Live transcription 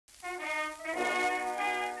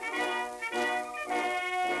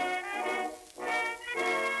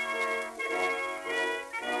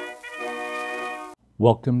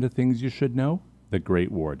Welcome to Things You Should Know, the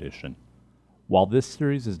Great War Edition. While this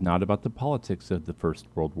series is not about the politics of the First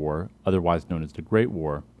World War, otherwise known as the Great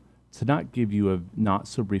War, to not give you a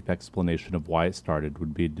not-so-brief explanation of why it started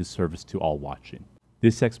would be a disservice to all watching.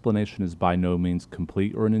 This explanation is by no means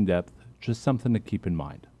complete or in-depth, just something to keep in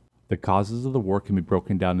mind. The causes of the war can be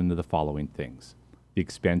broken down into the following things: the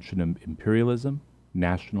expansion of imperialism,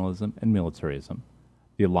 nationalism, and militarism,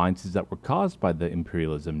 the alliances that were caused by the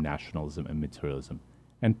imperialism, nationalism, and militarism,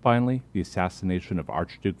 and finally, the assassination of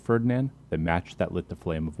Archduke Ferdinand, the match that lit the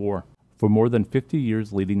flame of war. For more than 50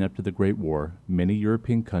 years leading up to the Great War, many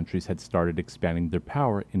European countries had started expanding their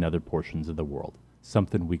power in other portions of the world,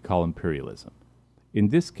 something we call imperialism. In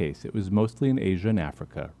this case, it was mostly in Asia and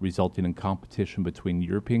Africa, resulting in competition between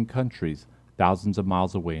European countries thousands of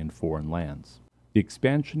miles away in foreign lands. The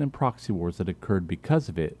expansion and proxy wars that occurred because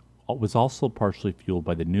of it was also partially fueled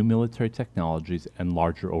by the new military technologies and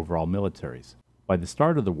larger overall militaries. By the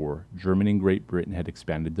start of the war, Germany and Great Britain had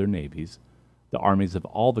expanded their navies, the armies of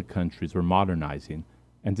all the countries were modernizing,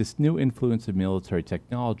 and this new influence of military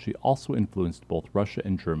technology also influenced both Russia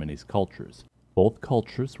and Germany's cultures. Both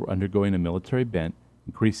cultures were undergoing a military bent,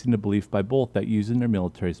 increasing the belief by both that using their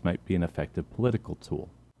militaries might be an effective political tool.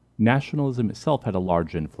 Nationalism itself had a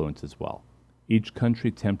large influence as well, each country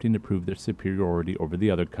attempting to prove their superiority over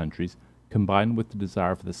the other countries, combined with the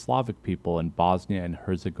desire for the Slavic people in Bosnia and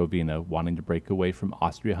Herzegovina wanting to break away from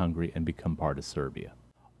Austria-Hungary and become part of Serbia.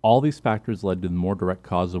 All these factors led to the more direct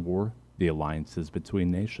cause of war, the alliances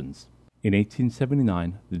between nations. In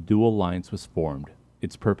 1879, the Dual Alliance was formed.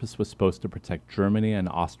 Its purpose was supposed to protect Germany and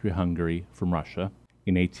Austria-Hungary from Russia.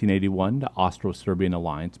 In 1881, the Austro-Serbian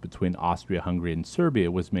alliance between Austria-Hungary and Serbia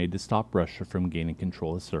was made to stop Russia from gaining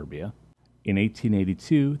control of Serbia. In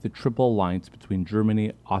 1882, the Triple Alliance between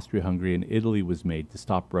Germany, Austria-Hungary, and Italy was made to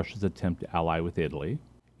stop Russia's attempt to ally with Italy.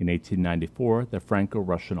 In 1894, the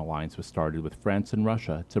Franco-Russian alliance was started with France and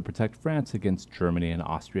Russia to protect France against Germany and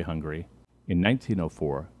Austria-Hungary. In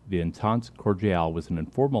 1904, the Entente Cordiale was an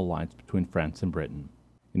informal alliance between France and Britain.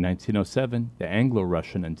 In 1907, the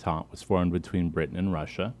Anglo-Russian Entente was formed between Britain and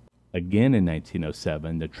Russia. Again in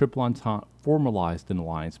 1907, the Triple Entente formalized an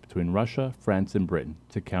alliance between Russia, France, and Britain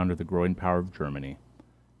to counter the growing power of Germany.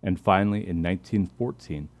 And finally, in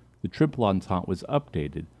 1914, the Triple Entente was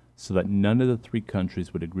updated so that none of the three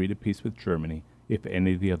countries would agree to peace with Germany if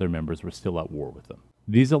any of the other members were still at war with them.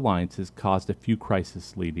 These alliances caused a few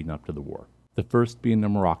crises leading up to the war, the first being the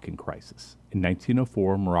Moroccan crisis. In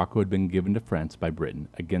 1904, Morocco had been given to France by Britain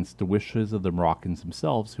against the wishes of the Moroccans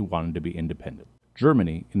themselves who wanted to be independent.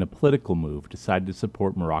 Germany, in a political move, decided to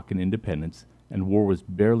support Moroccan independence, and war was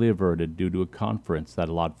barely averted due to a conference that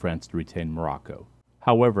allowed France to retain Morocco.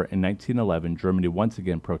 However, in 1911, Germany once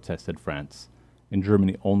again protested France, and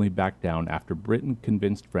Germany only backed down after Britain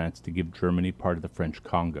convinced France to give Germany part of the French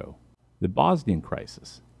Congo. The Bosnian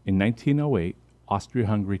crisis. In 1908,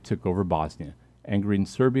 Austria-Hungary took over Bosnia, angering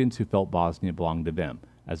Serbians who felt Bosnia belonged to them,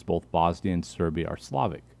 as both Bosnia and Serbia are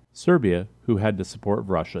Slavic. Serbia, who had the support of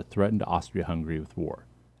Russia, threatened Austria-Hungary with war.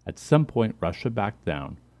 At some point, Russia backed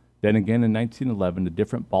down. Then again in 1911, the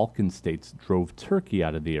different Balkan states drove Turkey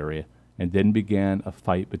out of the area, and then began a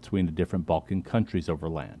fight between the different Balkan countries over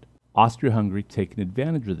land. Austria-Hungary, taking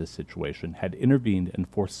advantage of this situation, had intervened and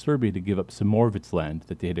forced Serbia to give up some more of its land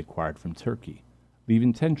that they had acquired from Turkey,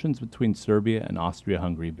 leaving tensions between Serbia and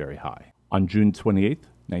Austria-Hungary very high. On June 28,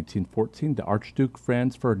 1914, the Archduke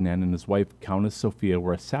Franz Ferdinand and his wife Countess Sophia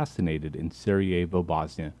were assassinated in Sarajevo,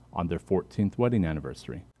 Bosnia, on their 14th wedding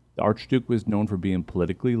anniversary. The Archduke was known for being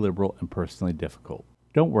politically liberal and personally difficult.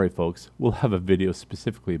 Don't worry folks, we'll have a video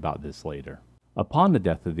specifically about this later. Upon the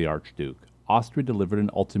death of the Archduke, Austria delivered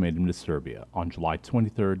an ultimatum to Serbia on July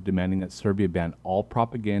 23rd, demanding that Serbia ban all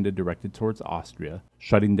propaganda directed towards Austria,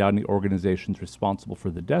 shutting down the organizations responsible for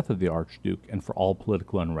the death of the Archduke and for all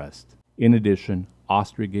political unrest. In addition,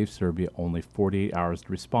 Austria gave Serbia only 48 hours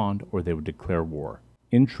to respond or they would declare war.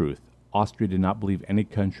 In truth, Austria did not believe any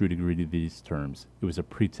country would agree to these terms. It was a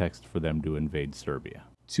pretext for them to invade Serbia.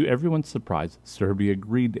 To everyone's surprise, Serbia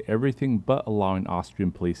agreed to everything but allowing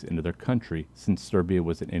Austrian police into their country since Serbia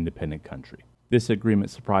was an independent country. This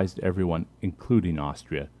agreement surprised everyone, including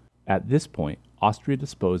Austria. At this point, Austria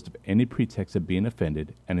disposed of any pretext of being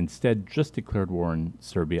offended and instead just declared war on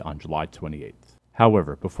Serbia on July 28th.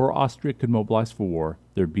 However, before Austria could mobilize for war,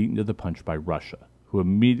 they were beaten to the punch by Russia, who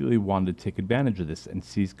immediately wanted to take advantage of this and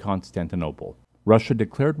seize Constantinople. Russia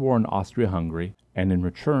declared war on Austria-Hungary, and in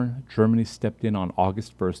return, Germany stepped in on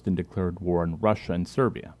August 1st and declared war on Russia and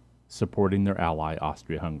Serbia, supporting their ally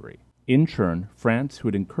Austria-Hungary. In turn, France, who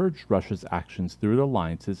had encouraged Russia's actions through the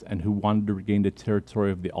alliances and who wanted to regain the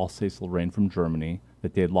territory of the Alsace-Lorraine from Germany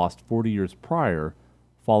that they had lost 40 years prior,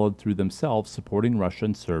 followed through themselves supporting Russia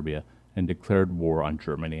and Serbia, and declared war on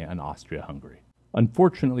Germany and Austria-Hungary.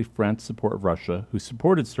 Unfortunately, France's support of Russia, who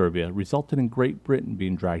supported Serbia, resulted in Great Britain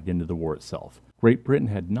being dragged into the war itself. Great Britain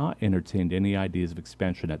had not entertained any ideas of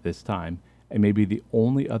expansion at this time, and may be the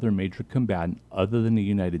only other major combatant other than the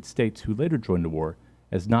United States who later joined the war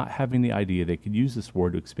as not having the idea they could use this war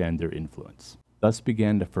to expand their influence. Thus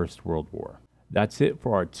began the First World War. That's it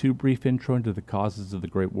for our 2 brief intro into the causes of the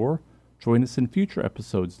Great War. Join us in future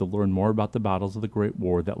episodes to learn more about the battles of the Great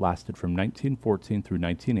War that lasted from 1914 through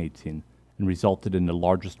 1918 and resulted in the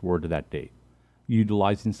largest war to that date,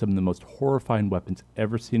 utilizing some of the most horrifying weapons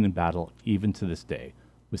ever seen in battle even to this day,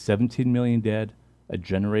 with 17 million dead, a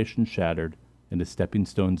generation shattered, and the stepping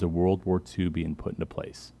stones of World War II being put into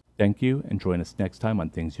place. Thank you, and join us next time on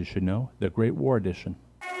Things You Should Know, the Great War Edition.